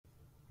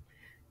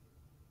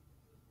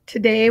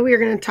Today we are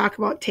going to talk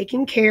about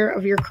taking care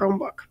of your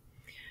Chromebook.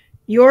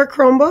 Your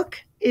Chromebook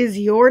is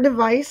your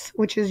device,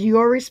 which is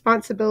your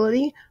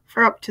responsibility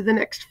for up to the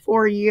next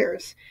 4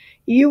 years.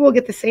 You will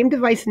get the same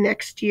device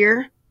next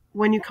year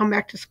when you come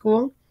back to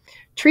school.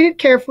 Treat it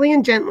carefully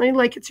and gently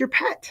like it's your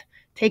pet.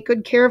 Take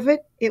good care of it.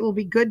 It will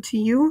be good to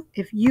you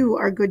if you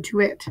are good to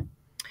it.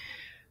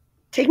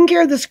 Taking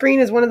care of the screen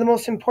is one of the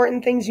most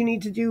important things you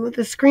need to do.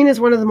 The screen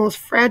is one of the most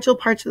fragile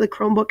parts of the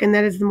Chromebook, and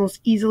that is the most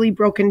easily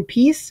broken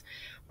piece.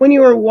 When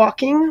you are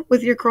walking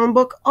with your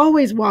Chromebook,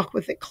 always walk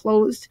with it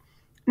closed.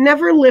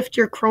 Never lift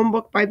your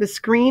Chromebook by the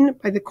screen,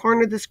 by the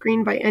corner of the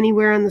screen, by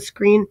anywhere on the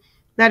screen.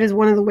 That is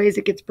one of the ways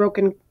it gets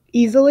broken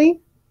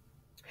easily.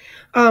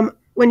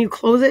 When you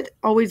close it,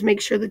 always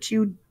make sure that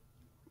you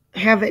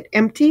have it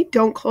empty.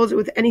 Don't close it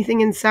with anything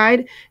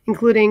inside,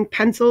 including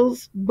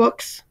pencils,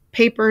 books,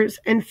 papers,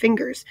 and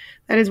fingers.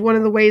 That is one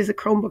of the ways the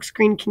Chromebook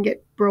screen can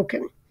get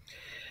broken.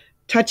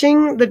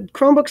 Touching the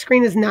Chromebook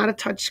screen is not a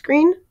touch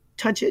screen.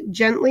 Touch it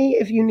gently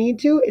if you need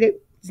to.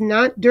 It is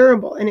not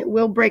durable and it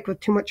will break with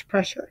too much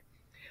pressure.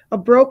 A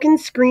broken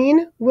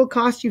screen will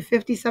cost you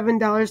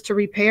 $57 to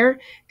repair,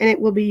 and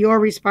it will be your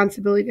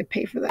responsibility to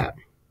pay for that.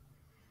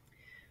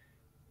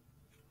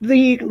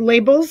 The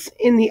labels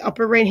in the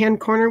upper right-hand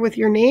corner with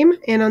your name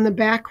and on the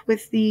back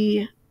with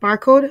the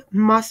barcode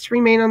must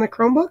remain on the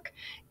Chromebook.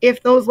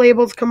 If those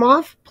labels come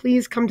off,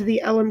 please come to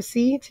the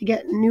LMC to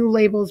get new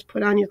labels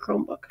put on your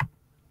Chromebook.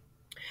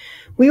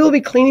 We will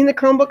be cleaning the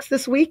Chromebooks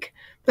this week.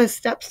 The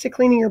steps to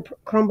cleaning your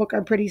Chromebook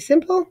are pretty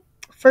simple.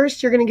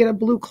 First, you're going to get a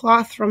blue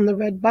cloth from the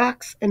red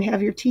box and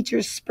have your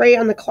teachers spray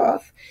on the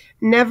cloth.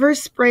 Never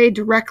spray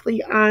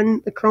directly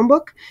on the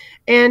Chromebook,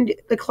 and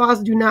the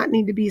cloths do not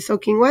need to be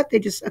soaking wet.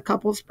 A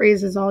couple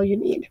sprays is all you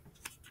need.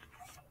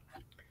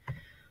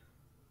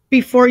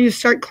 Before you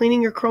start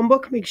cleaning your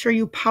Chromebook, make sure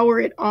you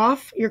power it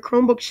off. Your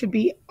Chromebook should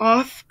be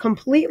off,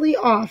 completely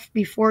off,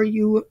 before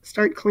you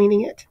start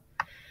cleaning it.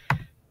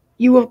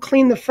 You will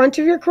clean the front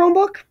of your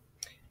Chromebook.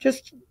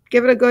 Just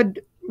give it a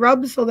good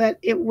rub so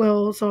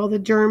all the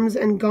germs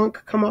and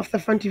gunk come off the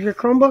front of your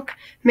Chromebook.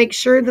 Make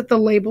sure that the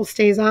label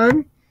stays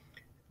on.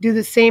 Do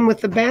the same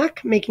with the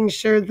back, making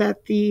sure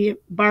that the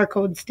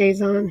barcode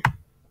stays on.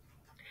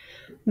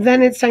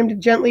 Then it's time to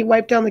gently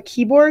wipe down the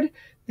keyboard.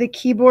 The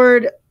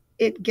keyboard,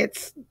 it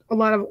gets a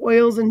lot of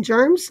oils and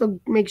germs, so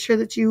make sure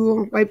that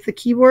you wipe the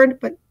keyboard,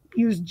 but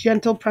use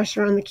gentle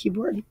pressure on the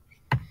keyboard.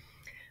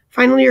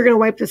 Finally, you're going to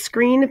wipe the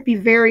screen. Be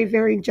very,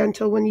 very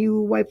gentle when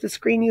you wipe the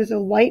screen. Use a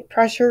light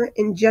pressure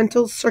and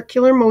gentle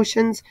circular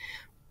motions.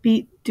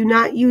 Do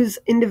not use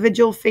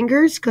individual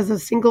fingers because a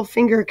single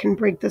finger can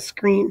break the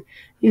screen.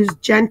 Use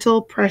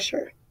gentle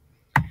pressure.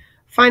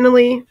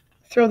 Finally,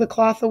 throw the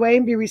cloth away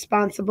and be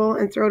responsible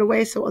and throw it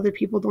away so other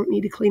people don't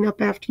need to clean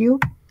up after you.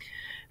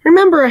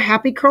 Remember, a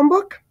happy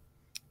Chromebook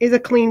is a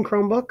clean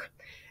Chromebook.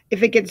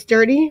 If it gets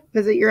dirty,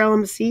 visit your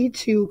LMC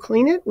to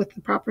clean it with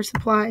the proper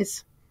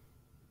supplies.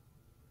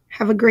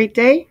 Have a great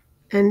day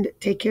and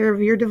take care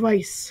of your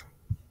device.